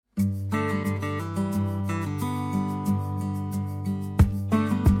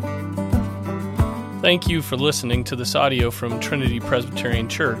Thank you for listening to this audio from Trinity Presbyterian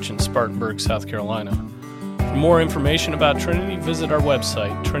Church in Spartanburg, South Carolina. For more information about Trinity, visit our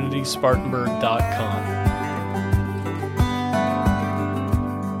website,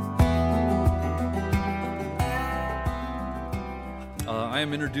 trinityspartanburg.com. I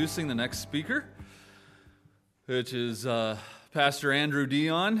am introducing the next speaker, which is Pastor Andrew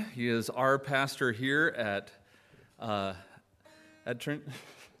Dion. He is our pastor here at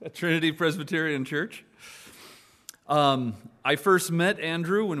Trinity Presbyterian Church. I first met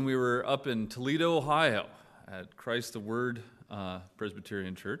Andrew when we were up in Toledo, Ohio, at Christ the Word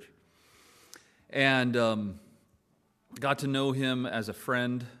Presbyterian Church, and got to know him as a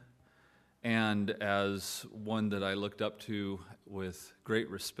friend and as one that I looked up to with great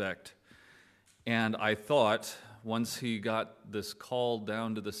respect. And I thought once he got this call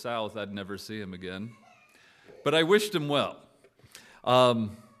down to the south, I'd never see him again. But I wished him well.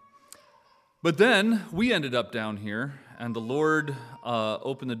 But then we ended up down here, and the Lord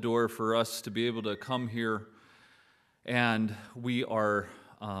opened the door for us to be able to come here, and we are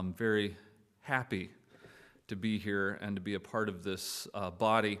very happy to be here and to be a part of this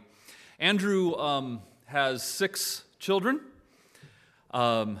body. Andrew has 6 children,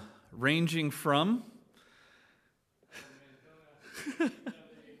 ranging from...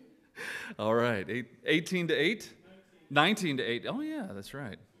 All right, 18 to 8? 19 to 8. Oh, yeah, that's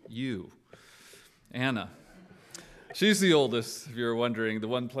right. You. Anna. She's the oldest, if you're wondering, the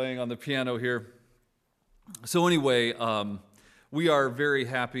one playing on the piano here. So anyway, we are very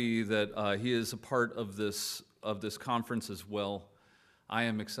happy that he is a part of this conference as well. I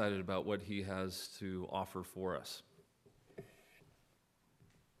am excited about what he has to offer for us.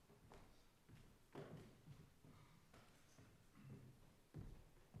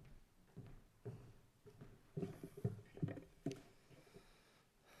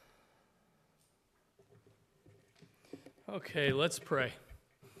 Okay, let's pray.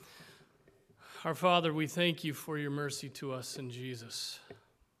 Our Father, we thank you for your mercy to us in Jesus.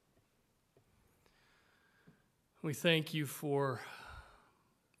 We thank you for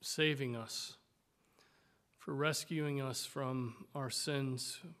saving us, for rescuing us from our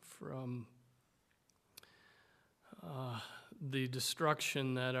sins, from the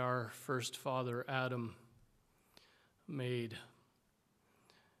destruction that our first father Adam made.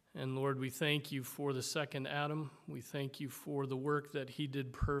 And Lord, we thank you for the second Adam. We thank you for the work that he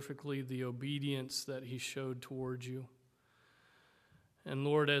did perfectly, the obedience that he showed towards you. And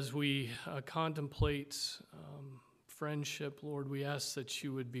Lord, as we contemplate friendship, Lord, we ask that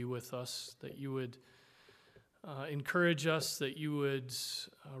you would be with us, that you would encourage us, that you would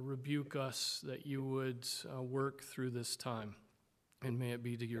rebuke us, that you would work through this time. And may it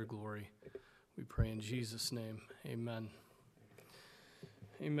be to your glory. We pray in Jesus' name. Amen.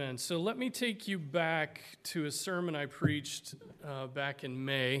 Amen. So let me take you back to a sermon I preached back in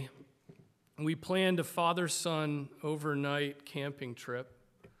May. We planned a father-son overnight camping trip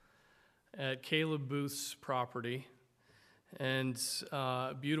at Caleb Booth's property. And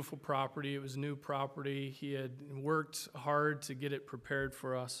a beautiful property. It was new property. He had worked hard to get it prepared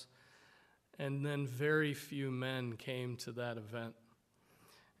for us. And then very few men came to that event.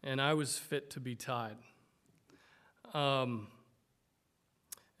 And I was fit to be tied.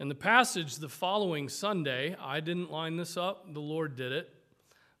 And the passage the following Sunday, I didn't line this up, the Lord did it,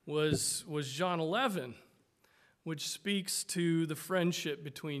 was John 11, which speaks to the friendship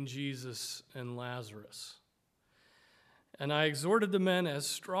between Jesus and Lazarus. And I exhorted the men as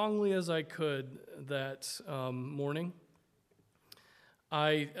strongly as I could that morning.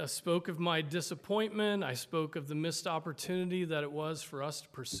 I spoke of my disappointment. I spoke of the missed opportunity that it was for us to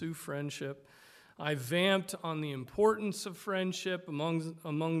pursue friendship. I vamped on the importance of friendship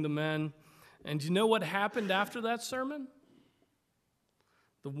among the men. And do you know what happened after that sermon?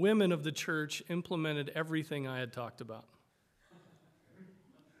 The women of the church implemented everything I had talked about.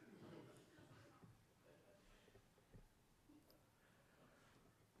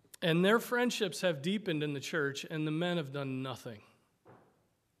 And their friendships have deepened in the church, and the men have done nothing.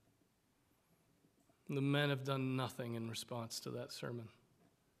 The men have done nothing in response to that sermon.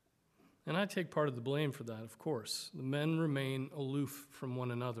 And I take part of the blame for that, of course. The men remain aloof from one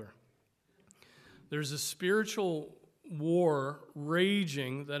another. There's a spiritual war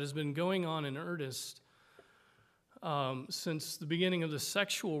raging that has been going on in earnest since the beginning of the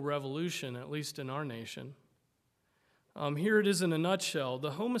sexual revolution, at least in our nation. Here it is in a nutshell.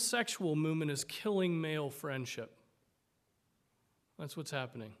 The homosexual movement is killing male friendship. That's what's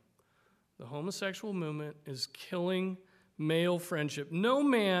happening. The homosexual movement is killing male friendship. No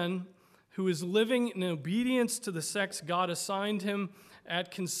man who is living in obedience to the sex God assigned him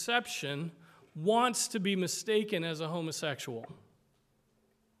at conception wants to be mistaken as a homosexual.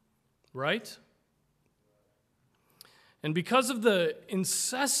 Right? And because of the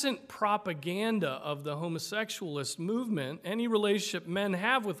incessant propaganda of the homosexualist movement, any relationship men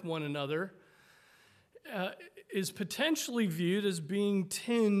have with one another is potentially viewed as being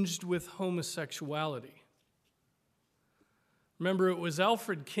tinged with homosexuality. Remember, it was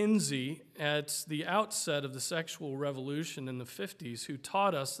Alfred Kinsey at the outset of the sexual revolution in the 50s who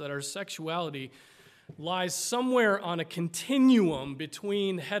taught us that our sexuality lies somewhere on a continuum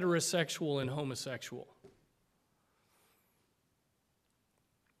between heterosexual and homosexual.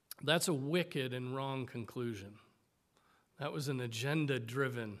 That's a wicked and wrong conclusion. That was an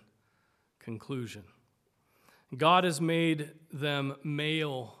agenda-driven conclusion. God has made them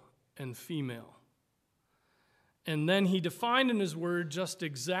male and female. And then he defined in his word just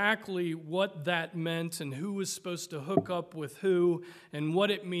exactly what that meant and who was supposed to hook up with who and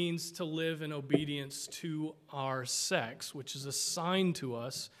what it means to live in obedience to our sex, which is assigned to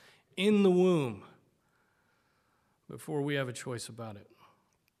us in the womb before we have a choice about it.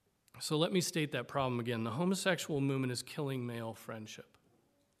 So let me state that problem again. The homosexual movement is killing male friendship.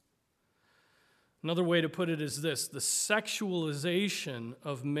 Another way to put it is this: the sexualization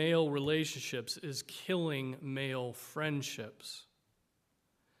of male relationships is killing male friendships.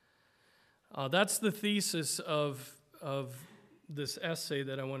 That's the thesis of this essay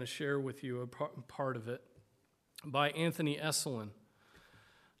that I want to share with you, a part of it, by Anthony Esolen,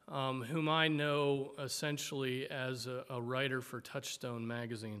 whom I know essentially as a writer for Touchstone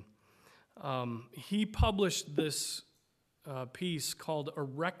magazine. He published this piece called A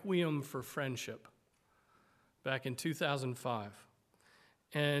Requiem for Friendship back in 2005.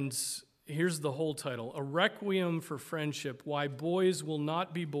 And here's the whole title: A Requiem for Friendship, Why Boys Will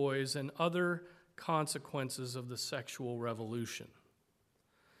Not Be Boys and Other Consequences of the Sexual Revolution.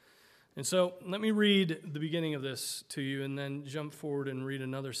 And so let me read the beginning of this to you and then jump forward and read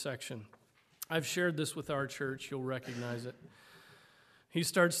another section. I've shared this with our church. You'll recognize it. He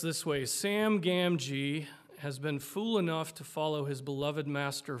starts this way: Sam Gamgee has been fool enough to follow his beloved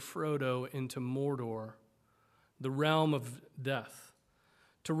master Frodo into Mordor, the realm of death,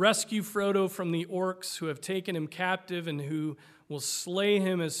 to rescue Frodo from the orcs who have taken him captive and who will slay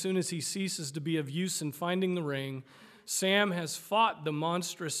him as soon as he ceases to be of use in finding the ring. Sam has fought the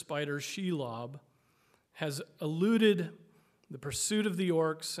monstrous spider Shelob, has eluded the pursuit of the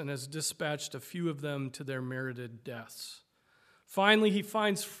orcs, and has dispatched a few of them to their merited deaths. Finally, he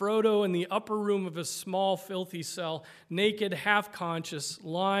finds Frodo in the upper room of a small, filthy cell, naked, half-conscious,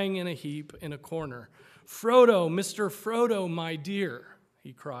 lying in a heap in a corner. "Frodo, Mr. Frodo, my dear,"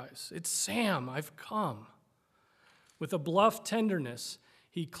 he cries. "It's Sam, I've come." With a bluff tenderness,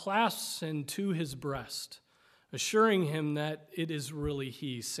 he clasps him to his breast, assuring him that it is really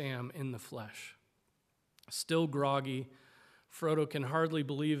he, Sam, in the flesh. Still groggy, Frodo can hardly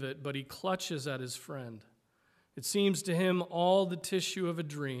believe it, but he clutches at his friend. It seems to him all the tissue of a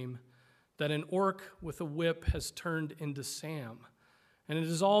dream that an orc with a whip has turned into Sam. And it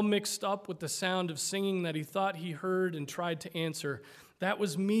is all mixed up with the sound of singing that he thought he heard and tried to answer. "That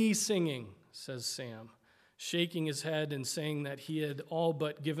was me singing," says Sam, shaking his head and saying that he had all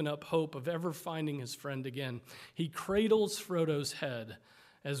but given up hope of ever finding his friend again. He cradles Frodo's head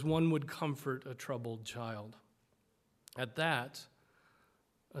as one would comfort a troubled child. At that,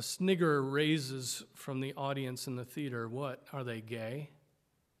 a snigger raises from the audience in the theater. What, are they gay?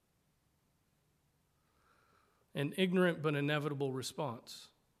 An ignorant but inevitable response.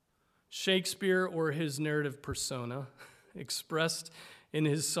 Shakespeare, or his narrative persona, expressed in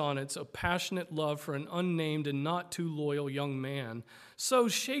his sonnets a passionate love for an unnamed and not too loyal young man. So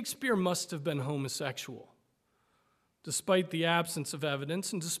Shakespeare must have been homosexual, despite the absence of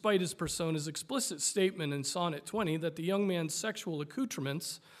evidence and despite his persona's explicit statement in Sonnet 20 that the young man's sexual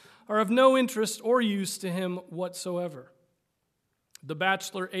accoutrements are of no interest or use to him whatsoever. The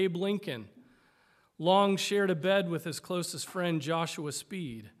bachelor Abe Lincoln long shared a bed with his closest friend Joshua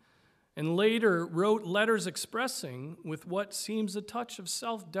Speed, and later wrote letters expressing, with what seems a touch of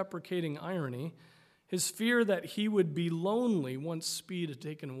self-deprecating irony, his fear that he would be lonely once Speed had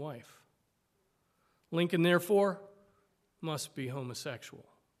taken a wife. Lincoln, therefore, must be homosexual.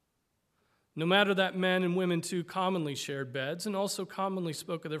 No matter that men and women too commonly shared beds and also commonly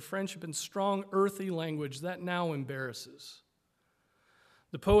spoke of their friendship in strong, earthy language that now embarrasses.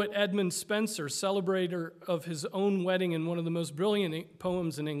 The poet Edmund Spenser, celebrator of his own wedding in one of the most brilliant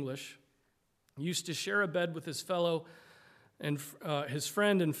poems in English, used to share a bed with his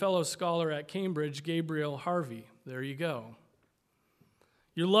friend and fellow scholar at Cambridge, Gabriel Harvey. There you go.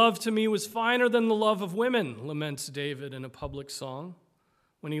 "Your love to me was finer than the love of women," laments David in a public song.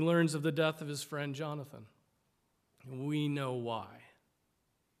 when he learns of the death of his friend Jonathan. We know why.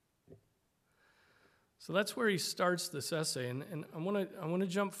 So that's where he starts this essay, and I want to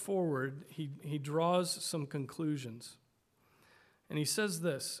jump forward. He draws some conclusions. And he says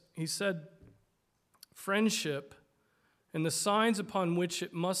this. He said, friendship and the signs upon which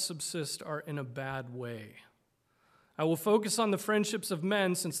it must subsist are in a bad way. I will focus on the friendships of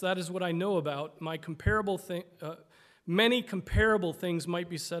men, since that is what I know about. Many comparable things might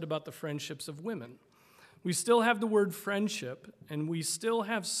be said about the friendships of women. We still have the word friendship, and we still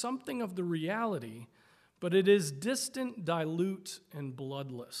have something of the reality, but it is distant, dilute, and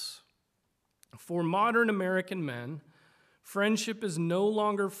bloodless. For modern American men, friendship is no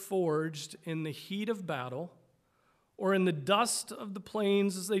longer forged in the heat of battle or in the dust of the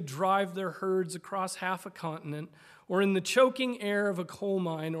plains as they drive their herds across half a continent, or in the choking air of a coal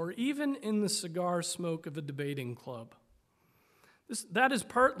mine, or even in the cigar smoke of a debating club. That is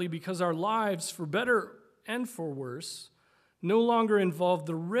partly because our lives, for better and for worse, no longer involve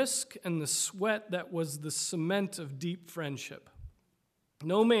the risk and the sweat that was the cement of deep friendship.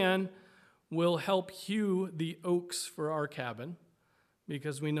 No man will help hew the oaks for our cabin,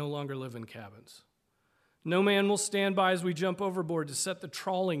 because we no longer live in cabins. No man will stand by as we jump overboard to set the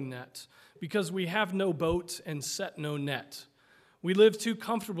trawling net, because we have no boat and set no net. We live too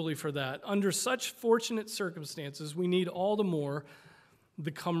comfortably for that. Under such fortunate circumstances, we need all the more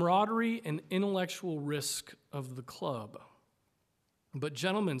the camaraderie and intellectual risk of the club. But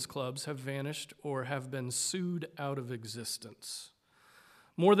gentlemen's clubs have vanished or have been sued out of existence.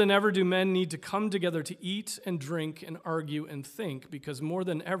 More than ever do men need to come together to eat and drink and argue and think, because more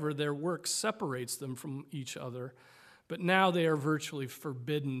than ever their work separates them from each other, but now they are virtually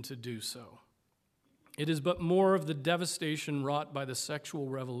forbidden to do so. It is but more of the devastation wrought by the sexual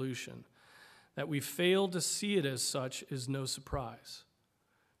revolution. That we fail to see it as such is no surprise.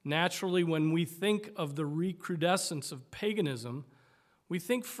 Naturally, when we think of the recrudescence of paganism, we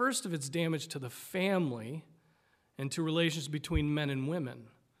think first of its damage to the family and to relations between men and women.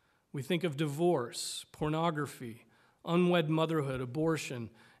 We think of divorce, pornography, unwed motherhood, abortion,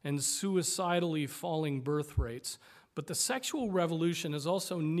 and suicidally falling birth rates. But the sexual revolution has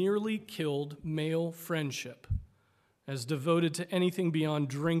also nearly killed male friendship, as devoted to anything beyond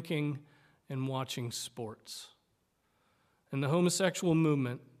drinking and watching sports. And the homosexual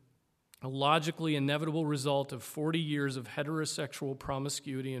movement, a logically inevitable result of 40 years of heterosexual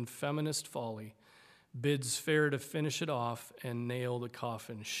promiscuity and feminist folly, bids fair to finish it off and nail the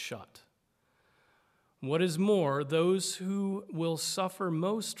coffin shut. What is more, those who will suffer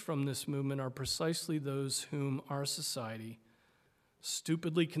most from this movement are precisely those whom our society,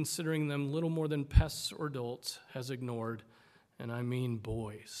 stupidly considering them little more than pests or dolts, has ignored, and I mean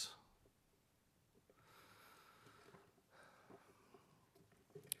boys.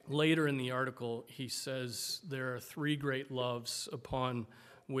 Later in the article, he says there are three great loves upon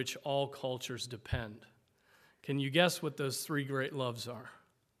which all cultures depend. Can you guess what those three great loves are?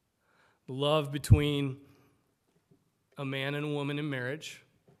 The love between a man and a woman in marriage,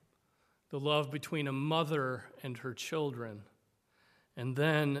 the love between a mother and her children, and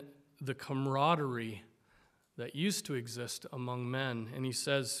then the camaraderie that used to exist among men. And he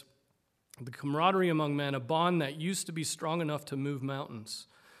says, the camaraderie among men, a bond that used to be strong enough to move mountains.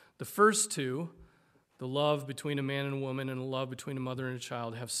 The first two, the love between a man and a woman and the love between a mother and a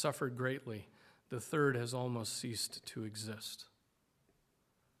child, have suffered greatly. The third has almost ceased to exist.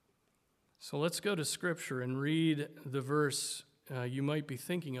 So let's go to Scripture and read the verse you might be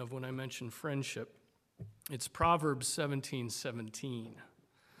thinking of when I mention friendship. It's Proverbs 17:17.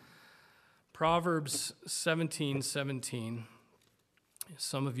 Proverbs 17:17.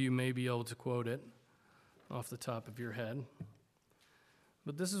 Some of you may be able to quote it off the top of your head.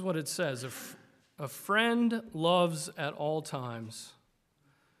 But this is what it says. A friend loves at all times,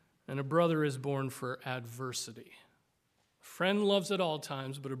 and a brother is born for adversity. A friend loves at all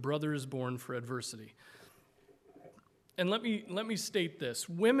times, but a brother is born for adversity. And let me state this.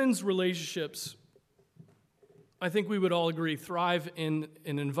 Women's relationships, I think we would all agree, thrive in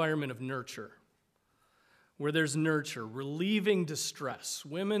an environment of nurture, where there's nurture, relieving distress.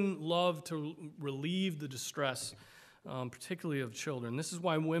 Women love to relieve the distress, particularly of children. This is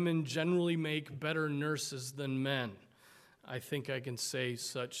why women generally make better nurses than men. I think I can say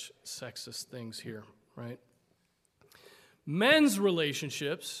such sexist things here, right? Men's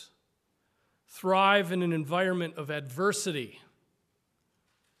relationships thrive in an environment of adversity,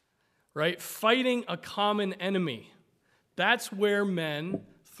 right? Fighting a common enemy. That's where men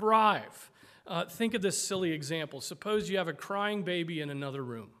thrive. Think of this silly example. Suppose you have a crying baby in another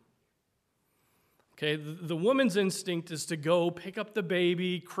room. Okay, the woman's instinct is to go pick up the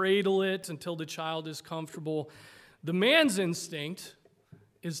baby, cradle it until the child is comfortable. The man's instinct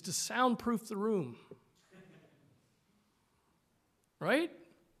is to soundproof the room. Right?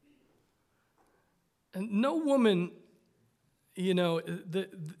 And no woman, the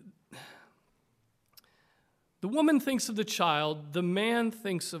woman thinks of the child, the man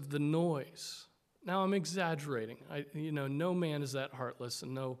thinks of the noise. Now, I'm exaggerating. No man is that heartless,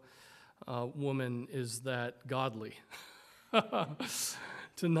 and no woman is that godly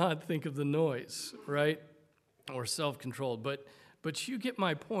to not think of the noise, right? Or self-controlled. But you get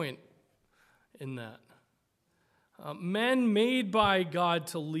my point in that. Men made by God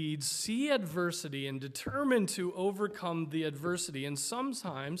to lead see adversity and determine to overcome the adversity. And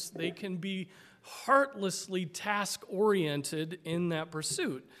sometimes they can be heartlessly task-oriented in that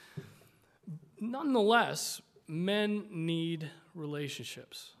pursuit. Nonetheless, men need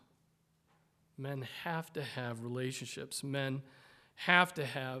relationships. Men have to have relationships. Men have to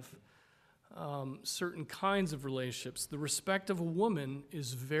have certain kinds of relationships. The respect of a woman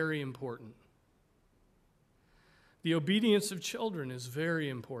is very important. The obedience of children is very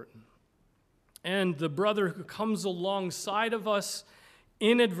important. And the brother who comes alongside of us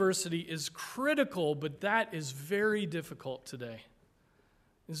in adversity is critical, but that is very difficult today.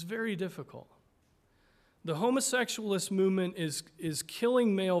 It's very difficult. The homosexualist movement is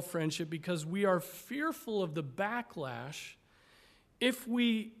killing male friendship because we are fearful of the backlash if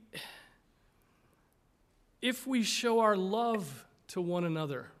we show our love to one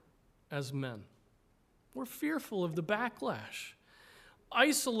another as men. We're fearful of the backlash.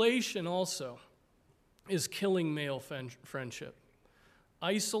 Isolation also is killing male friendship.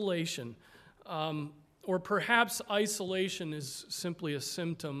 Isolation. Or perhaps isolation is simply a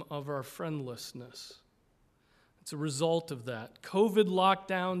symptom of our friendlessness. It's a result of that. COVID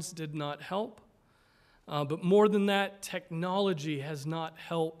lockdowns did not help. But more than that, technology has not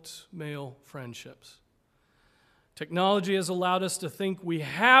helped male friendships. Technology has allowed us to think we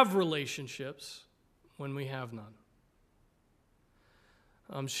have relationships when we have none.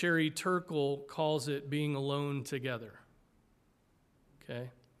 Sherry Turkle calls it being alone together. Okay?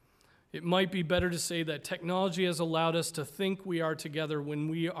 It might be better to say that technology has allowed us to think we are together when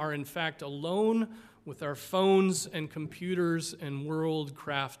we are in fact alone with our phones and computers and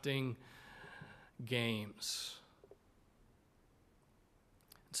world-crafting games.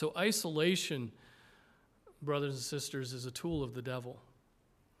 So isolation, brothers and sisters, is a tool of the devil.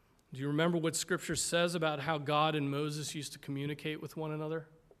 Do you remember what Scripture says about how God and Moses used to communicate with one another?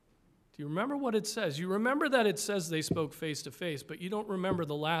 Do you remember what it says? You remember that it says they spoke face to face, but you don't remember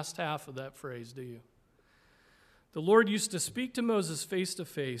the last half of that phrase, do you? The Lord used to speak to Moses face to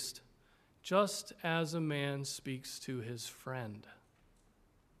face, just as a man speaks to his friend.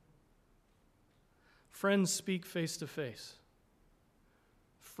 Friends speak face to face.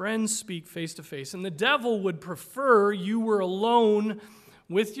 Friends speak face to face. And the devil would prefer you were alone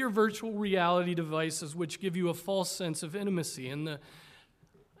with your virtual reality devices, which give you a false sense of intimacy.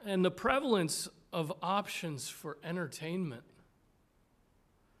 And the prevalence of options for entertainment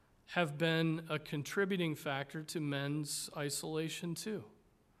have been a contributing factor to men's isolation too.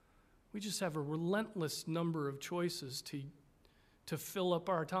 We just have a relentless number of choices to fill up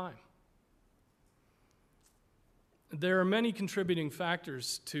our time. There are many contributing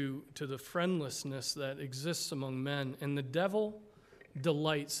factors to the friendlessness that exists among men, and the devil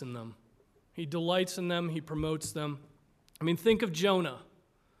delights in them. He delights in them, he promotes them. I mean, think of Jonah.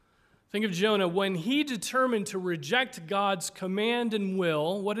 Think of Jonah. When he determined to reject God's command and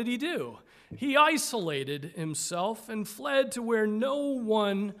will, what did he do? He isolated himself and fled to where no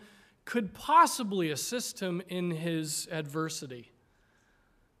one could possibly assist him in his adversity.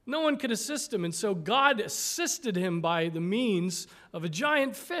 No one could assist him, and so God assisted him by the means of a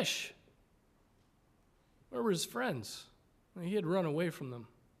giant fish. Where were his friends? He had run away from them.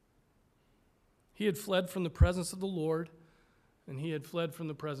 He had fled from the presence of the Lord, and he had fled from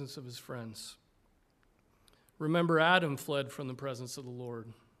the presence of his friends. Remember, Adam fled from the presence of the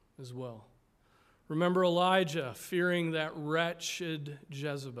Lord as well. Remember Elijah fearing that wretched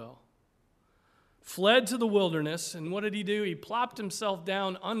Jezebel. Fled to the wilderness, and what did he do? He plopped himself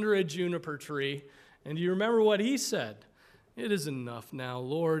down under a juniper tree, and do you remember what he said? "It is enough now,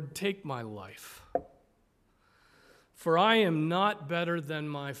 Lord, take my life. For I am not better than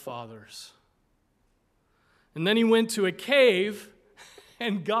my fathers." And then he went to a cave,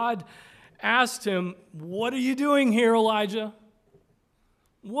 and God asked him, "What are you doing here, Elijah?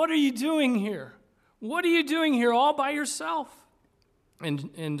 What are you doing here? What are you doing here all by yourself?"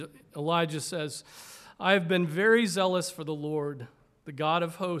 And Elijah says, "I have been very zealous for the Lord, the God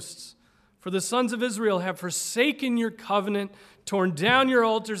of hosts, For the sons of Israel have forsaken your covenant, torn down your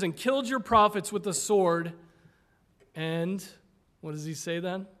altars, and killed your prophets with the sword. And what does he say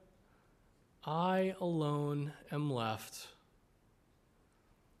then? I alone am left,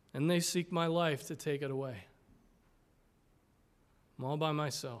 and they seek my life to take it away. I'm all by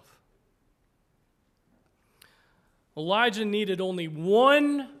myself. Elijah needed only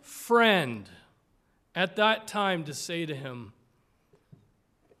one friend at that time to say to him,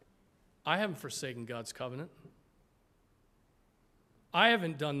 I haven't forsaken God's covenant. I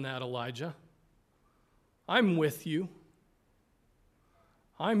haven't done that, Elijah. I'm with you.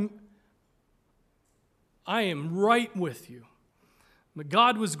 I am right with you. But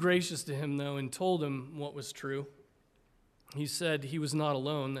God was gracious to him, though, and told him what was true. He said he was not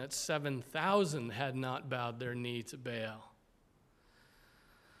alone, that 7,000 had not bowed their knee to Baal.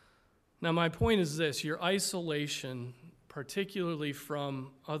 Now, my point is this: your isolation, particularly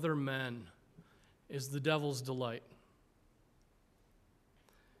from other men, is the devil's delight.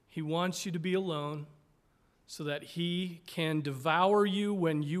 He wants you to be alone so that he can devour you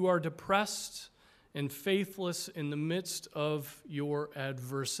when you are depressed and faithless in the midst of your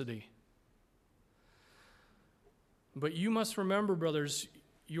adversity. But you must remember, brothers,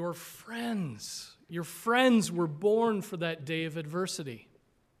 your friends were born for that day of adversity.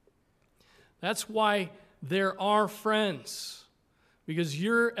 That's why there are friends, because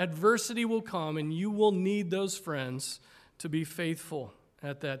your adversity will come and you will need those friends to be faithful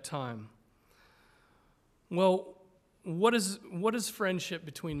at that time. Well, what does friendship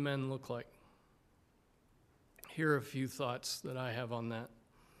between men look like? Here are a few thoughts that I have on that.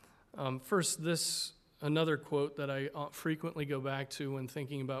 First, another quote that I frequently go back to when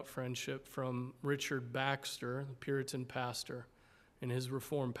thinking about friendship, from Richard Baxter, the Puritan pastor, and his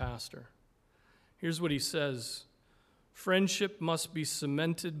Reformed pastor. Here's what he says: friendship must be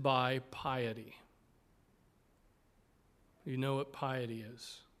cemented by piety. You know what piety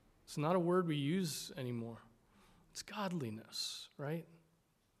is. It's not a word we use anymore. It's godliness, right?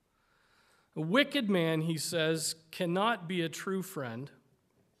 A wicked man, he says, cannot be a true friend.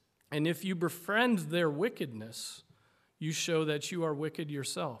 And if you befriend their wickedness, you show that you are wicked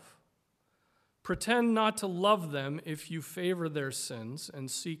yourself. Pretend not to love them if you favor their sins and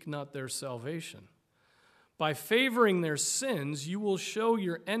seek not their salvation. By favoring their sins, you will show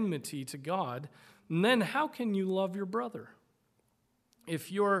your enmity to God, and then how can you love your brother?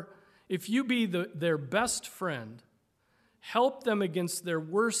 If you be their best friend, help them against their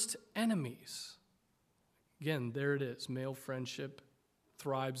worst enemies. Again, there it is. Male friendship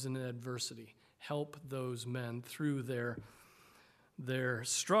thrives in adversity. Help those men through their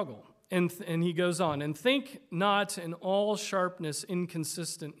struggle. And he goes on, and think not in all sharpness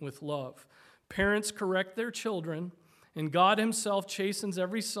inconsistent with love. Parents correct their children, and God himself chastens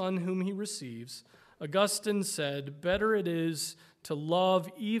every son whom he receives. Augustine said, better it is to love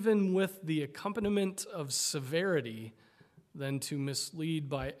even with the accompaniment of severity than to mislead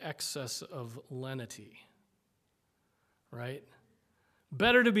by excess of lenity. Right?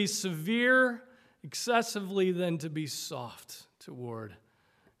 Better to be severe excessively than to be soft toward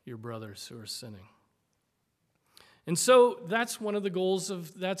your brothers who are sinning. And so that's one of the goals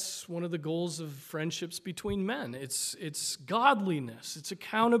of friendships between men. It's godliness, it's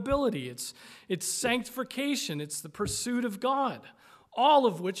accountability, it's sanctification, it's the pursuit of God, all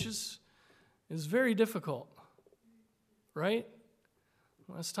of which is very difficult. Right?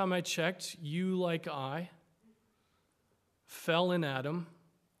 Last time I checked, you, like I, fell in Adam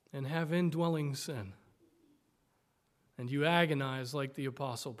and have indwelling sin. And you agonize like the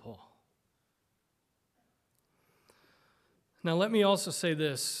Apostle Paul. Now, let me also say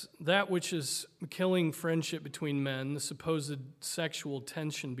this: that which is killing friendship between men, the supposed sexual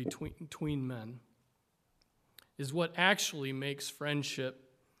tension between men, is what actually makes friendship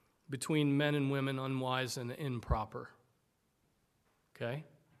between men and women unwise and improper. Okay?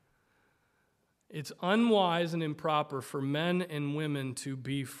 It's unwise and improper for men and women to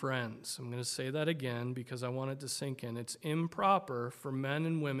be friends. I'm going to say that again because I want it to sink in. It's improper for men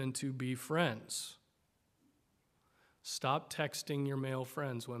and women to be friends. Stop texting your male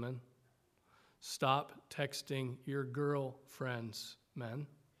friends, women. Stop texting your girlfriends, men.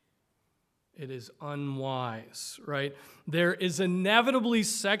 It is unwise, right? There is inevitably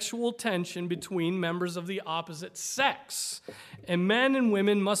sexual tension between members of the opposite sex. And men and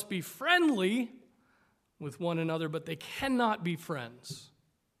women must be friendly with one another, but they cannot be friends.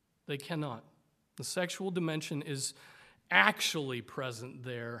 They cannot. The sexual dimension is actually present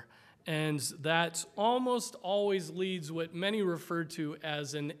there. And that almost always leads what many refer to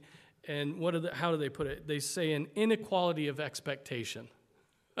as how do they put it? They say an inequality of expectation.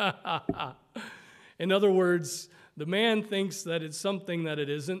 In other words, the man thinks that it's something that it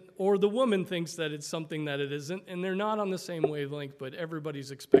isn't, or the woman thinks that it's something that it isn't, and they're not on the same wavelength, but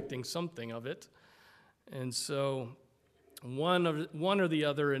everybody's expecting something of it. And so one or the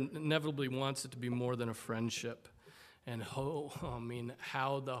other inevitably wants it to be more than a friendship. And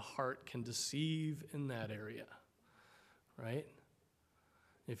how the heart can deceive in that area, right?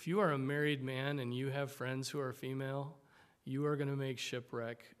 If you are a married man and you have friends who are female, you are going to make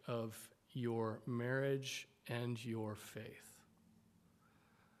shipwreck of your marriage and your faith.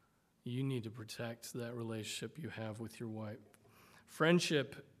 You need to protect that relationship you have with your wife.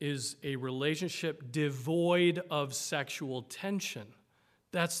 Friendship is a relationship devoid of sexual tension.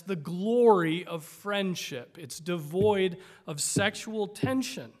 That's the glory of friendship. It's devoid of sexual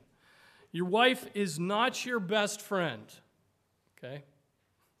tension. Your wife is not your best friend, okay?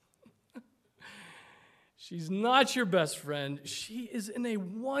 She's not your best friend. She is in a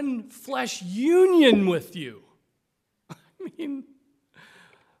one flesh union with you. I mean,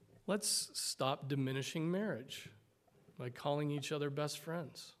 let's stop diminishing marriage by calling each other best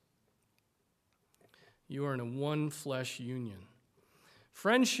friends. You are in a one flesh union.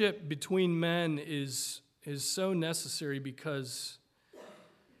 Friendship between men is so necessary because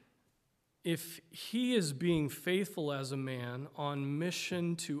if he is being faithful as a man on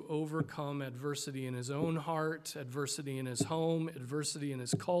mission to overcome adversity in his own heart, adversity in his home, adversity in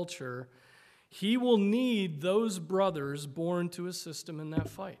his culture, he will need those brothers born to assist him in that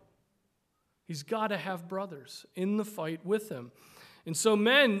fight. He's got to have brothers in the fight with him. And so,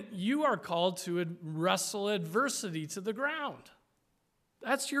 men, you are called to wrestle adversity to the ground.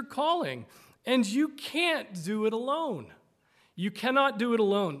 That's your calling. And you can't do it alone. You cannot do it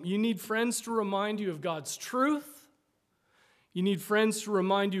alone. You need friends to remind you of God's truth. You need friends to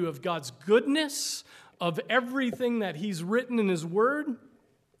remind you of God's goodness, of everything that He's written in His Word,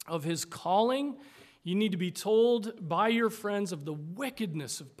 of His calling. You need to be told by your friends of the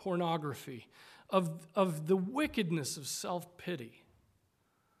wickedness of pornography, of the wickedness of self-pity.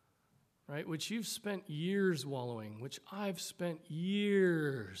 Right, which you've spent years wallowing, which I've spent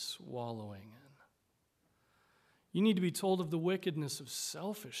years wallowing in. You need to be told of the wickedness of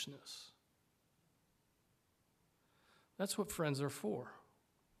selfishness. That's what friends are for.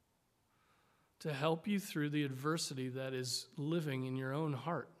 To help you through the adversity that is living in your own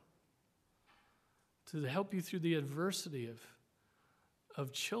heart. To help you through the adversity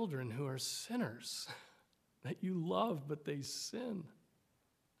of children who are sinners, that you love but they sin.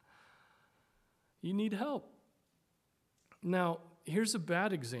 You need help. Now, here's a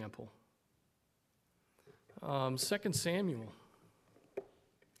bad example. 2 Samuel.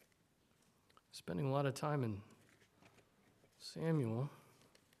 Spending a lot of time in Samuel.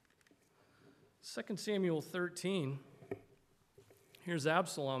 2 Samuel 13. Here's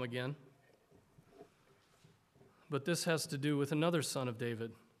Absalom again. But this has to do with another son of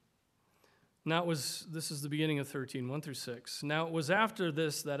David. Now this is the beginning of 13, 1 through 6. Now it was after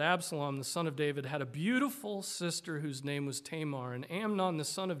this that Absalom, the son of David, had a beautiful sister whose name was Tamar, and Amnon, the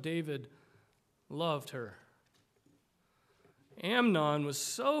son of David, loved her. Amnon was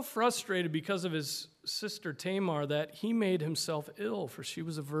so frustrated because of his sister Tamar that he made himself ill, for she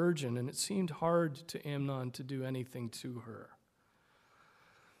was a virgin, and it seemed hard to Amnon to do anything to her.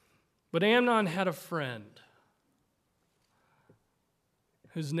 But Amnon had a friend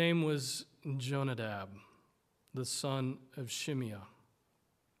whose name was Jonadab, the son of Shimeah,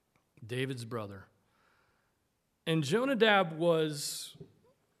 David's brother. And Jonadab was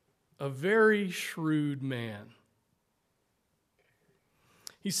a very shrewd man.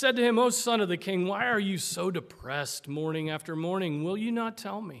 He said to him, "O son of the king, why are you so depressed morning after morning? Will you not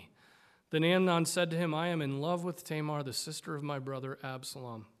tell me?" Then Amnon said to him, "I am in love with Tamar, the sister of my brother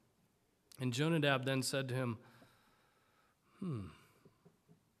Absalom." And Jonadab then said to him,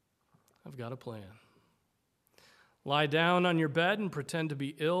 I've got a plan. Lie down on your bed and pretend to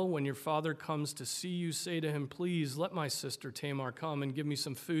be ill. When your father comes to see you, say to him, "Please let my sister Tamar come and give me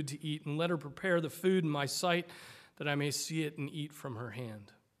some food to eat, and let her prepare the food in my sight, that I may see it and eat from her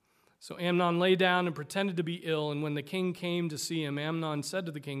hand." So Amnon lay down and pretended to be ill, and when the king came to see him, Amnon said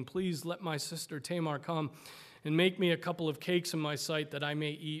to the king, "Please let my sister Tamar come and make me a couple of cakes in my sight, that I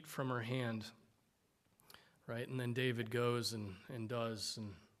may eat from her hand." Right? And then David goes and does,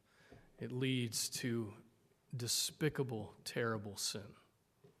 and it leads to despicable, terrible sin.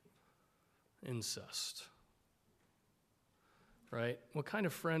 Incest. Right? What kind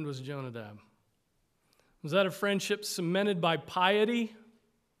of friend was Jonadab? Was that a friendship cemented by piety?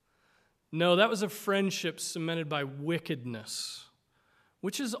 No, that was a friendship cemented by wickedness,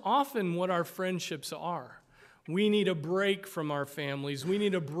 which is often what our friendships are. We need a break from our families. We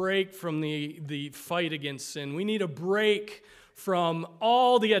need a break from the fight against sin. We need a break from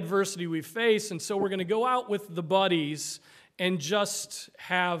all the adversity we face, and so we're going to go out with the buddies and just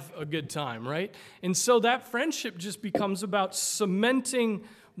have a good time, right? And so that friendship just becomes about cementing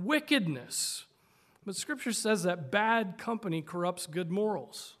wickedness. But Scripture says that bad company corrupts good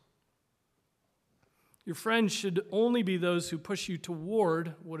morals. Your friends should only be those who push you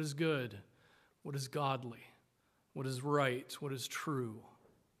toward what is good, what is godly, what is right, what is true.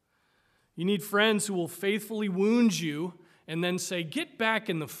 You need friends who will faithfully wound you and then say, get back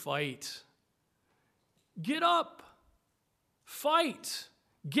in the fight. Get up. Fight.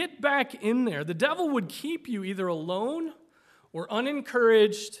 Get back in there. The devil would keep you either alone or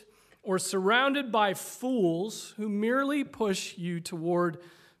unencouraged or surrounded by fools who merely push you toward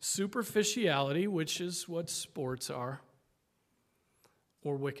superficiality, which is what sports are,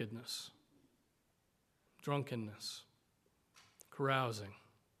 or wickedness, drunkenness, carousing,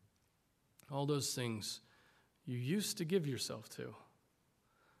 all those things you used to give yourself to,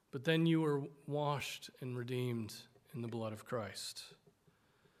 but then you were washed and redeemed in the blood of Christ.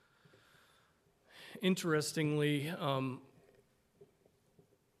 Interestingly,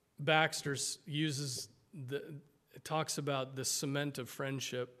 Baxter talks about the cement of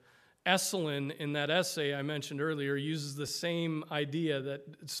friendship. Esselin, in that essay I mentioned earlier, uses the same idea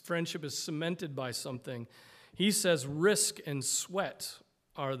that friendship is cemented by something. He says risk and sweat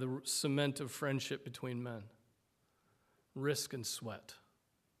are the cement of friendship between men. Risk and sweat.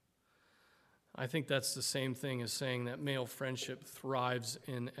 I think that's the same thing as saying that male friendship thrives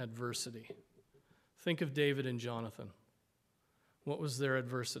in adversity. Think of David and Jonathan. What was their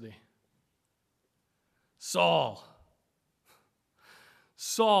adversity? Saul.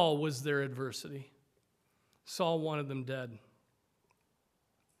 Saul was their adversity. Saul wanted them dead.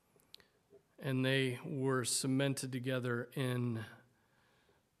 And they were cemented together in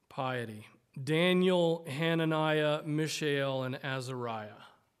piety. Daniel, Hananiah, Mishael, and Azariah.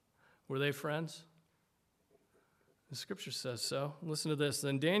 Were they friends? The Scripture says so. Listen to this.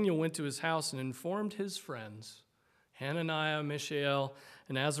 Then Daniel went to his house and informed his friends, Hananiah, Mishael,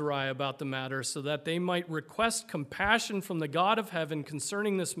 and Azariah, about the matter, so that they might request compassion from the God of heaven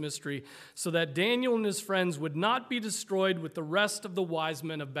concerning this mystery, so that Daniel and his friends would not be destroyed with the rest of the wise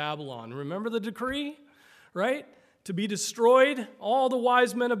men of Babylon. Remember the decree, right? To be destroyed, all the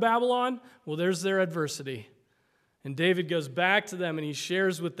wise men of Babylon? Well, there's their adversity. And David goes back to them and he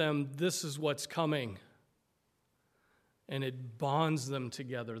shares with them, this is what's coming. And it bonds them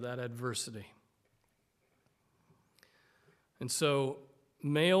together, that adversity. And so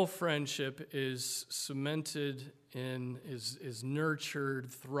male friendship is cemented in, is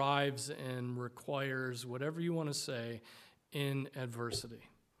nurtured, thrives, and requires, whatever you want to say, in adversity.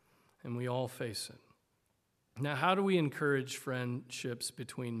 And we all face it. Now, how do we encourage friendships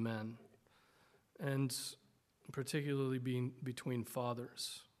between men? And particularly between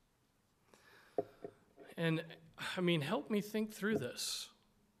fathers? And, help me think through this.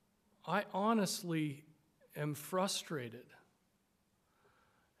 I honestly am frustrated.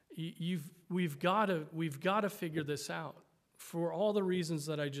 We've got to figure this out for all the reasons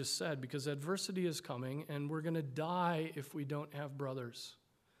that I just said, because adversity is coming, and we're going to die if we don't have brothers,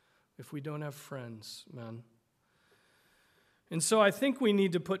 if we don't have friends, men. And so I think we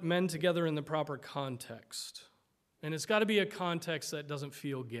need to put men together in the proper context. And it's got to be a context that doesn't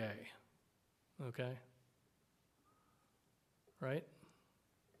feel gay. Okay? Right?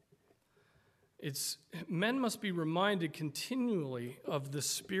 Men must be reminded continually of the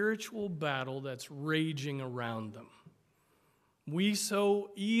spiritual battle that's raging around them. We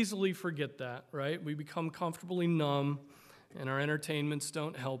so easily forget that, right? We become comfortably numb, and our entertainments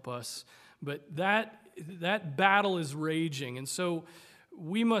don't help us. But that battle is raging, and so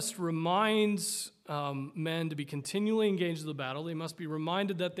we must remind men to be continually engaged in the battle. They must be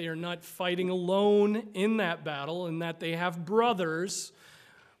reminded that they are not fighting alone in that battle, and that they have brothers,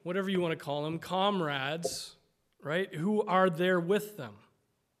 whatever you want to call them, comrades, right, who are there with them.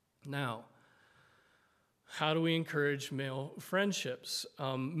 Now, how do we encourage male friendships?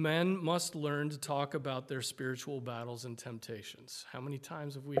 Men must learn to talk about their spiritual battles and temptations. How many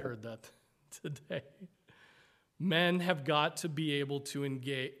times have we heard that today? Men have got to be able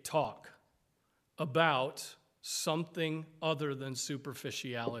to talk about something other than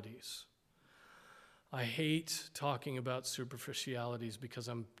superficialities. I hate talking about superficialities because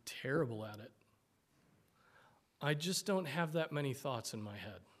I'm terrible at it. I just don't have that many thoughts in my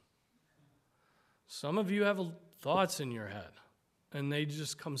head. Some of you have thoughts in your head, and they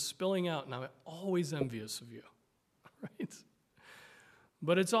just come spilling out, and I'm always envious of you, right?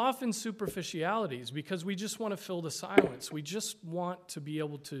 But it's often superficialities because we just want to fill the silence. We just want to be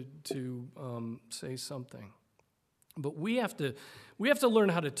able to say something. But we have to learn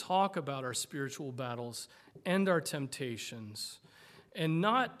how to talk about our spiritual battles and our temptations, and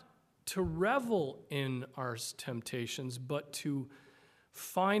not to revel in our temptations, but to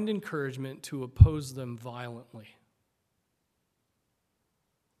find encouragement to oppose them violently.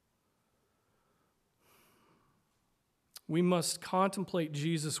 We must contemplate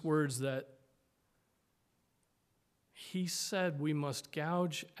Jesus' words that he said we must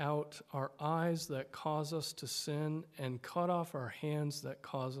gouge out our eyes that cause us to sin and cut off our hands that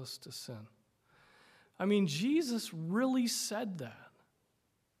cause us to sin. I mean, Jesus really said that.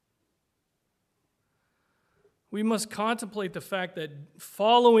 We must contemplate the fact that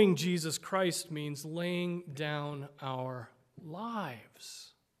following Jesus Christ means laying down our lives.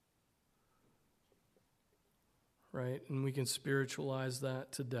 Right? And we can spiritualize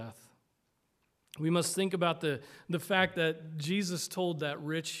that to death. We must think about the fact that Jesus told that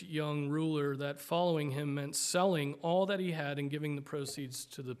rich young ruler that following him meant selling all that he had and giving the proceeds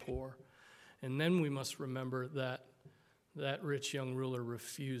to the poor. And then we must remember that that rich young ruler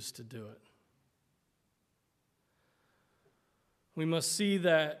refused to do it. We must see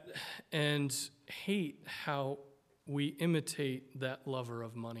that and hate how we imitate that lover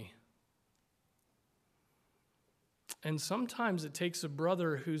of money. And sometimes it takes a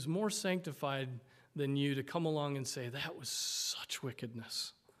brother who's more sanctified than you to come along and say, that was such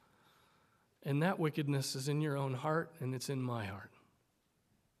wickedness. And that wickedness is in your own heart, and it's in my heart.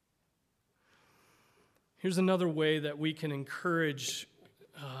 Here's another way that we can encourage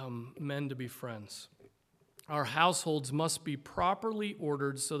men to be friends. Our households must be properly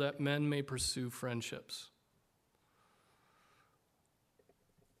ordered so that men may pursue friendships.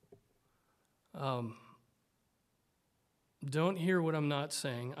 Don't hear what I'm not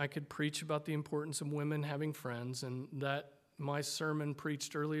saying. I could preach about the importance of women having friends, and that my sermon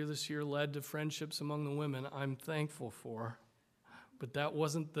preached earlier this year led to friendships among the women. I'm thankful for, but that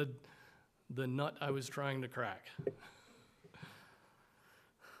wasn't the nut I was trying to crack.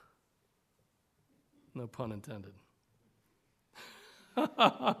 No pun intended.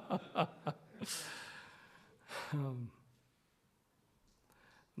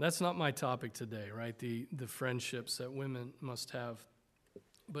 That's not my topic today, right? The friendships that women must have.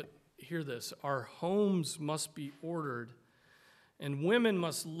 But hear this, our homes must be ordered, and women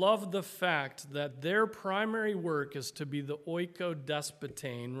must love the fact that their primary work is to be the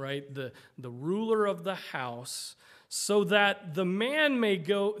oikodespotein, right? The ruler of the house, so that the man may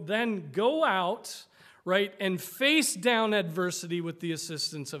go out, right, and face down adversity with the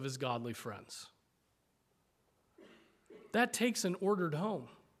assistance of his godly friends. That takes an ordered home.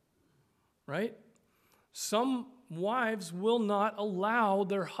 Right? Some wives will not allow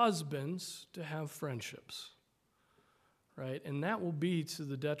their husbands to have friendships. Right? And that will be to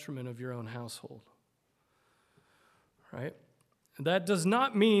the detriment of your own household. Right? That does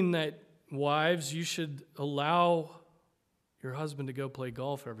not mean that, wives, you should allow your husband to go play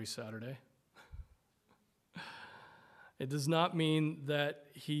golf every Saturday. It does not mean that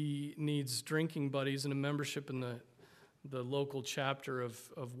he needs drinking buddies and a membership in the local chapter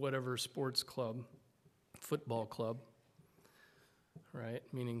of whatever sports club, football club, right?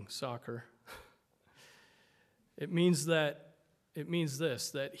 Meaning soccer. It means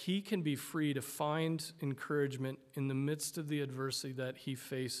this, that he can be free to find encouragement in the midst of the adversity that he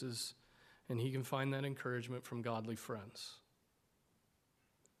faces, and he can find that encouragement from godly friends.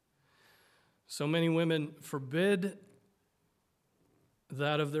 So many women forbid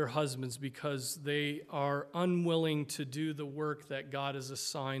that of their husbands because they are unwilling to do the work that God has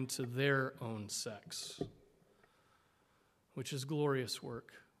assigned to their own sex, which is glorious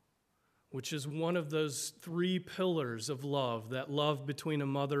work, which is one of those three pillars of love, that love between a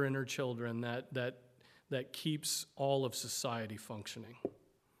mother and her children that keeps all of society functioning.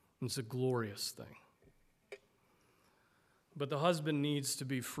 It's a glorious thing. But the husband needs to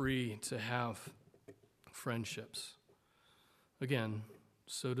be free to have friendships. Again,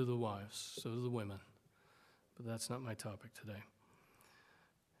 so do the wives, so do the women. But that's not my topic today.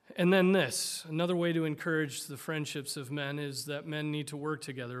 And then this, another way to encourage the friendships of men is that men need to work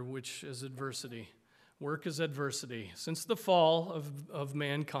together, which is adversity. Work is adversity. Since the fall of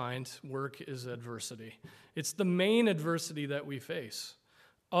mankind, work is adversity. It's the main adversity that we face,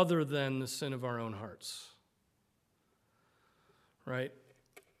 other than the sin of our own hearts. Right?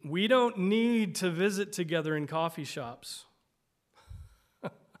 We don't need to visit together in coffee shops.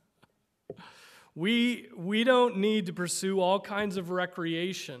 We don't need to pursue all kinds of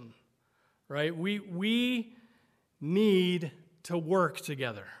recreation, right? We need to work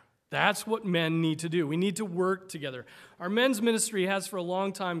together. That's what men need to do. We need to work together. Our men's ministry has for a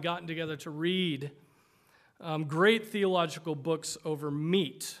long time gotten together to read great theological books over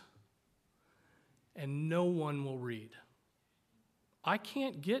meat, and no one will read. I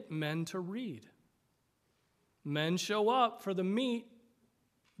can't get men to read. Men show up for the meat,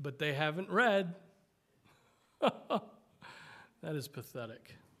 but they haven't read. That is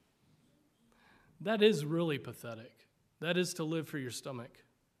pathetic. That is really pathetic. That is to live for your stomach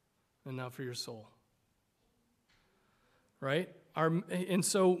and not for your soul. Right? And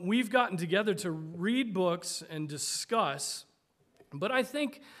so we've gotten together to read books and discuss, but I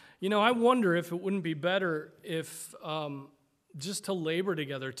think, I wonder if it wouldn't be better if just to labor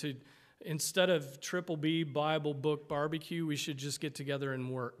together, to instead of Triple B Bible Book Barbecue, we should just get together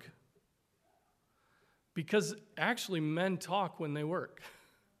and work. Because actually men talk when they work.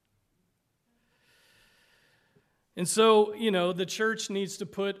 And so, the church needs to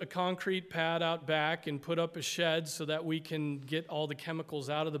put a concrete pad out back and put up a shed so that we can get all the chemicals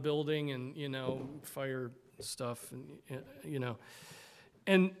out of the building and, fire stuff, and,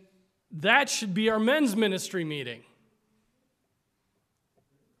 And that should be our men's ministry meeting.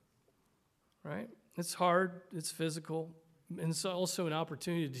 Right? It's hard, it's physical, and it's also an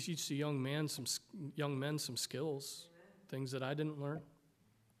opportunity to teach the young men some skills, things that I didn't learn.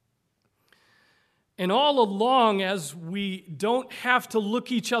 And all along, as we don't have to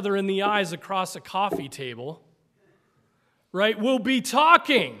look each other in the eyes across a coffee table, right, we'll be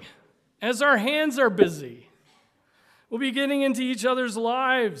talking as our hands are busy. We'll be getting into each other's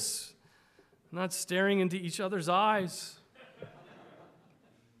lives, not staring into each other's eyes.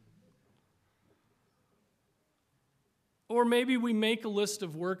 Or maybe we make a list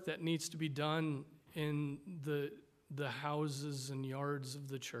of work that needs to be done in the houses and yards of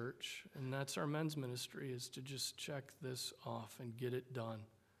the church. And that's our men's ministry, is to just check this off and get it done.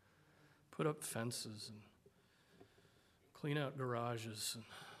 Put up fences and clean out garages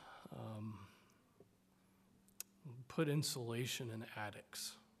and put insulation in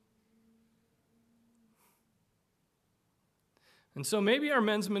attics. And so maybe our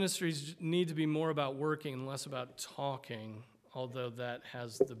men's ministries need to be more about working and less about talking, although that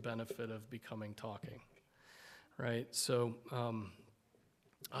has the benefit of becoming talking, right? So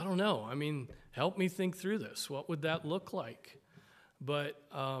I don't know. Help me think through this. What would that look like? But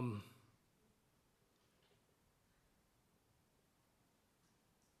I'll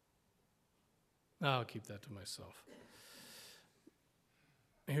keep that to myself.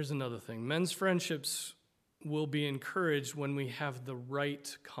 Here's another thing. Men's friendships will be encouraged when we have the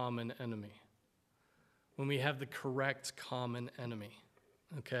right common enemy, when we have the correct common enemy,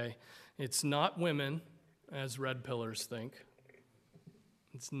 okay? It's not women, as red pillars think.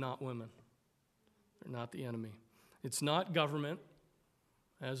 It's not women. They're not the enemy. It's not government,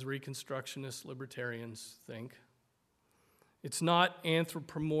 as Reconstructionist libertarians think. It's not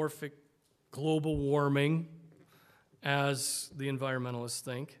anthropomorphic global warming, as the environmentalists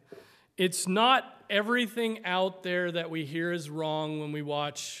think. It's not everything out there that we hear is wrong when we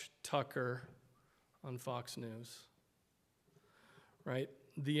watch Tucker on Fox News, right?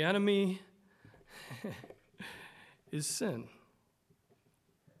 The enemy is sin.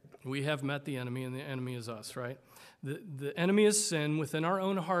 We have met the enemy, and the enemy is us, right? The enemy is sin within our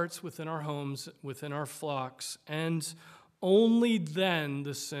own hearts, within our homes, within our flocks, and only then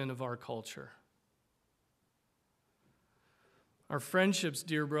the sin of our culture. Our friendships,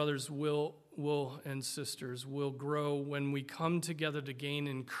 dear brothers, will and sisters, will grow when we come together to gain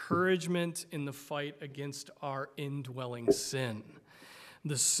encouragement in the fight against our indwelling sin,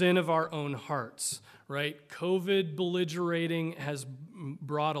 the sin of our own hearts, right? COVID belligerating has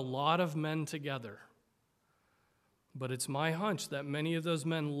brought a lot of men together. But it's my hunch that many of those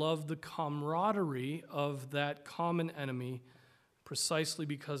men love the camaraderie of that common enemy precisely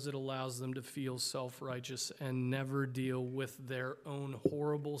because it allows them to feel self-righteous and never deal with their own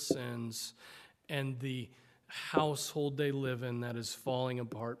horrible sins and the household they live in that is falling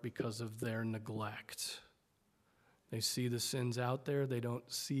apart because of their neglect. They see the sins out there, they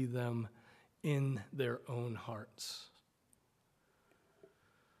don't see them in their own hearts.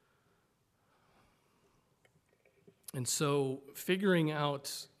 And so figuring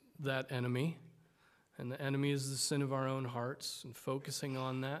out that enemy, and the enemy is the sin of our own hearts, and focusing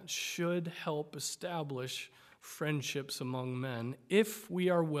on that should help establish friendships among men if we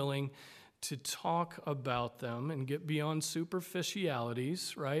are willing to talk about them and get beyond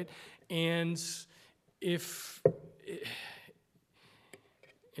superficialities, right? And if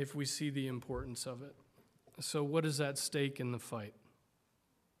we see the importance of it. So what is at stake in the fight?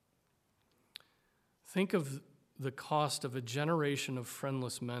 Think of the cost of a generation of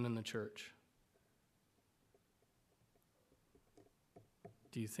friendless men in the church?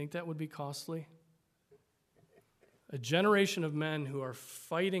 Do you think that would be costly? A generation of men who are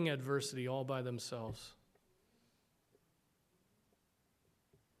fighting adversity all by themselves.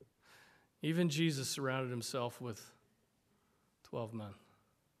 Even Jesus surrounded himself with 12 men.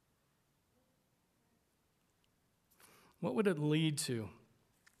 What would it lead to?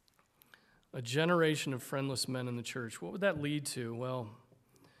 A generation of friendless men in the church. What would that lead to? Well,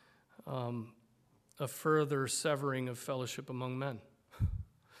 a further severing of fellowship among men,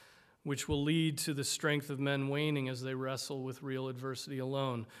 which will lead to the strength of men waning as they wrestle with real adversity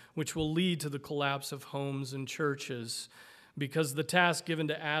alone, which will lead to the collapse of homes and churches, because the task given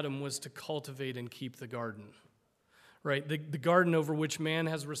to Adam was to cultivate and keep the garden. Right? The garden over which man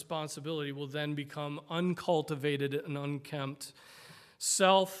has responsibility will then become uncultivated and unkempt.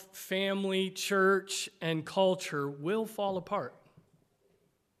 Self, family, church, and culture will fall apart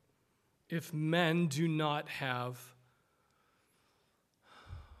if men do not have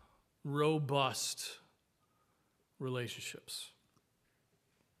robust relationships.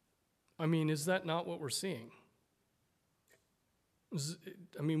 I mean, is that not what we're seeing?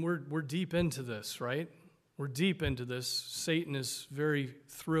 We're deep into this, right? We're deep into this. Satan is very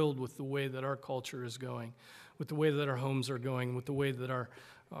thrilled with the way that our culture is going, with the way that our homes are going, with the way that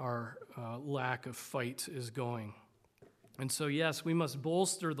our lack of fight is going. And so, yes, we must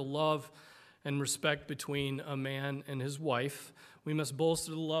bolster the love and respect between a man and his wife. We must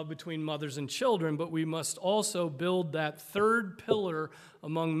bolster the love between mothers and children, but we must also build that third pillar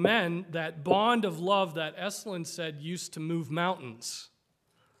among men, that bond of love that Esalen said used to move mountains.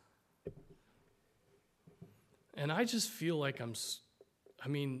 And I just feel like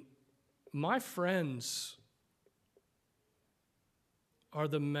my friends are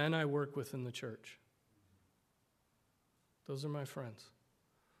the men I work with in the church. Those are my friends.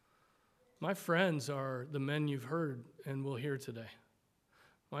 My friends are the men you've heard and will hear today.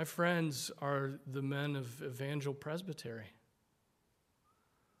 My friends are the men of Evangel Presbytery.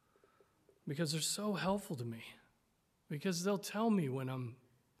 Because they're so helpful to me. Because they'll tell me when I'm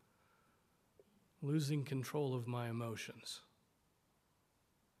losing control of my emotions,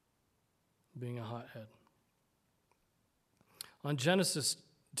 being a hothead. On Genesis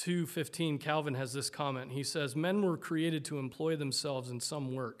 2:15, Calvin has this comment. He says, "Men were created to employ themselves in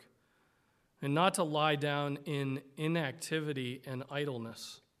some work, and not to lie down in inactivity and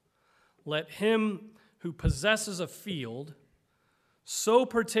idleness. Let him who possesses a field so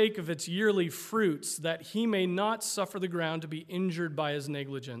partake of its yearly fruits that he may not suffer the ground to be injured by his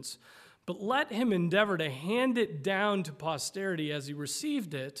negligence. But let him endeavor to hand it down to posterity as he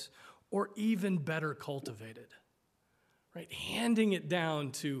received it, or even better cultivated." Right? Handing it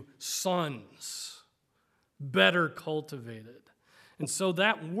down to sons, better cultivated. And so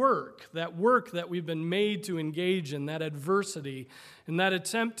that work that we've been made to engage in, that adversity, and that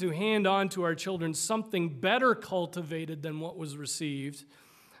attempt to hand on to our children something better cultivated than what was received,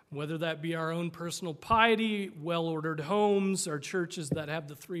 whether that be our own personal piety, well-ordered homes, our churches that have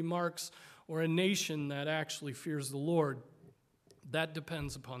the 3 marks, or a nation that actually fears the Lord, that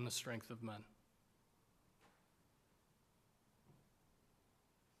depends upon the strength of men.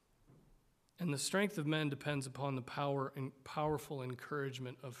 And the strength of men depends upon the power and powerful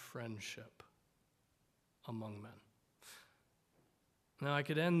encouragement of friendship among men. Now, I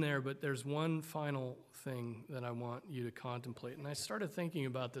could end there, but there's one final thing that I want you to contemplate. And I started thinking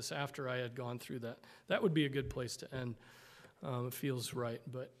about this after I had gone through that. That would be a good place to end. It feels right,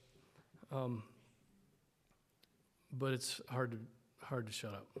 but it's hard to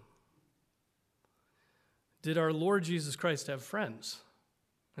shut up. Did our Lord Jesus Christ have friends?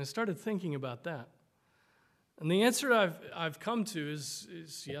 And I started thinking about that. And the answer I've come to is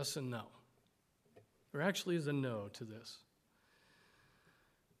yes and no. There actually is a no to this.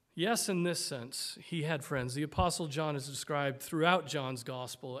 Yes, in this sense, he had friends. The Apostle John is described throughout John's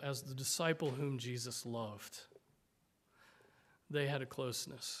gospel as the disciple whom Jesus loved. They had a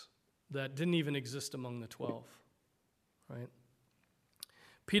closeness that didn't even exist among the 12, right?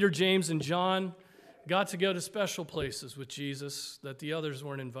 Peter, James, and John got to go to special places with Jesus that the others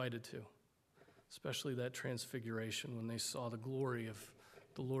weren't invited to, especially that transfiguration when they saw the glory of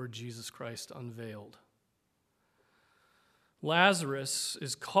the Lord Jesus Christ unveiled. Lazarus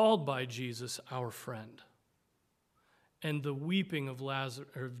is called by Jesus our friend. And the weeping of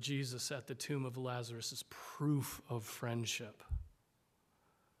Jesus at the tomb of Lazarus is proof of friendship.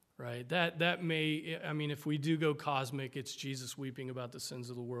 Right? That may, if we do go cosmic, it's Jesus weeping about the sins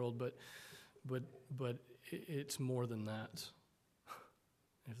of the world, but it's more than that,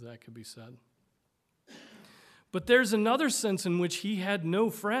 if that could be said. But there's another sense in which he had no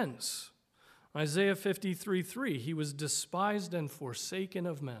friends. Isaiah 53:3, he was despised and forsaken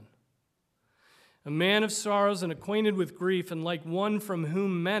of men. A man of sorrows and acquainted with grief, and like one from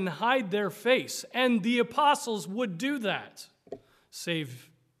whom men hide their face. And the apostles would do that, save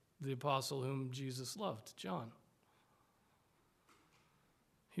the apostle whom Jesus loved, John.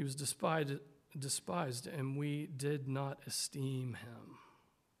 He was despised, and we did not esteem him.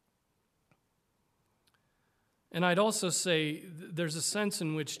 And I'd also say there's a sense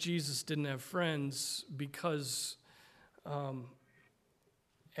in which Jesus didn't have friends because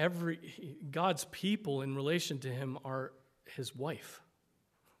God's people in relation to him are his wife.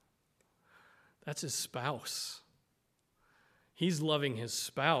 That's his spouse. He's loving his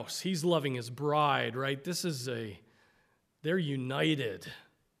spouse. He's loving his bride, right? They're united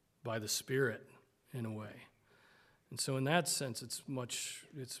by the Spirit in a way. And so in that sense,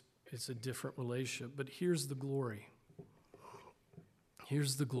 it's a different relationship. But here's the glory.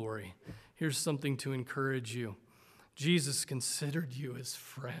 Here's the glory. Here's something to encourage you. Jesus considered you his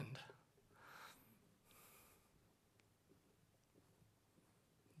friend.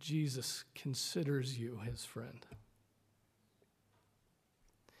 Jesus considers you his friend.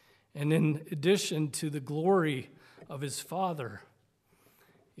 And in addition to the glory of his Father,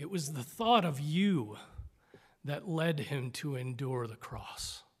 it was the thought of you that led him to endure the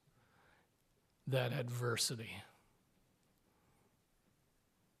cross, that adversity.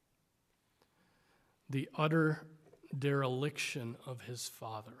 The utter dereliction of his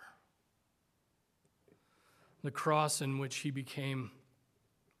Father. The cross in which he became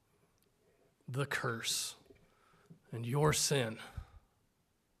the curse and your sin.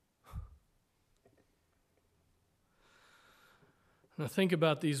 Now think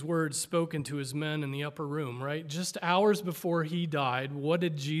about these words spoken to his men in the upper room, right? Just hours before he died, what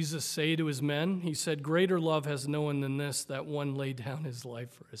did Jesus say to his men? He said, "Greater love has no one than this, that one laid down his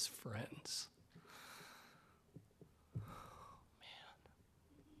life for his friends."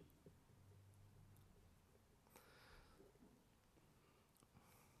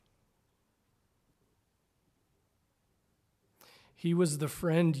 He was the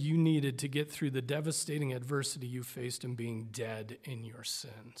friend you needed to get through the devastating adversity you faced in being dead in your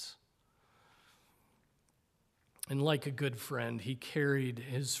sins. And like a good friend, he carried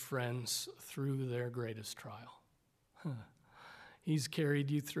his friends through their greatest trial. He's carried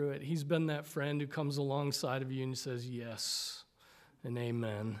you through it. He's been that friend who comes alongside of you and says, yes and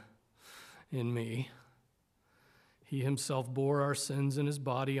amen in me. He himself bore our sins in his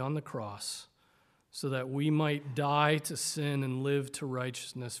body on the cross, so that we might die to sin and live to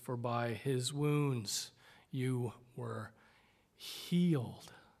righteousness, for by his wounds you were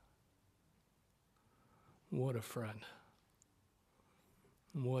healed. What a friend.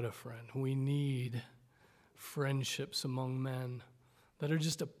 What a friend. We need friendships among men that are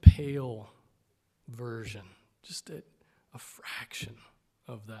just a pale version, just a fraction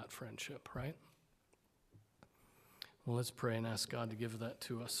of that friendship, right? Well, let's pray and ask God to give that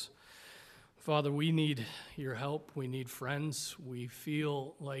to us. Father, we need your help. We need friends. We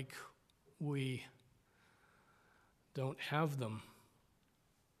feel like we don't have them.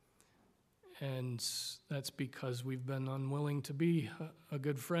 And that's because we've been unwilling to be a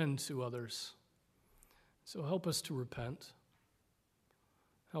good friend to others. So help us to repent.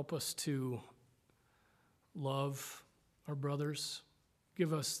 Help us to love our brothers.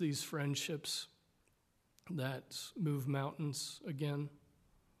 Give us these friendships that move mountains again.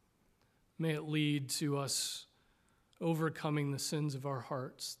 May it lead to us overcoming the sins of our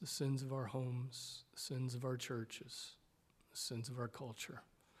hearts, the sins of our homes, the sins of our churches, the sins of our culture.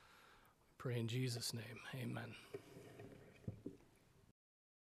 We pray in Jesus' name, amen.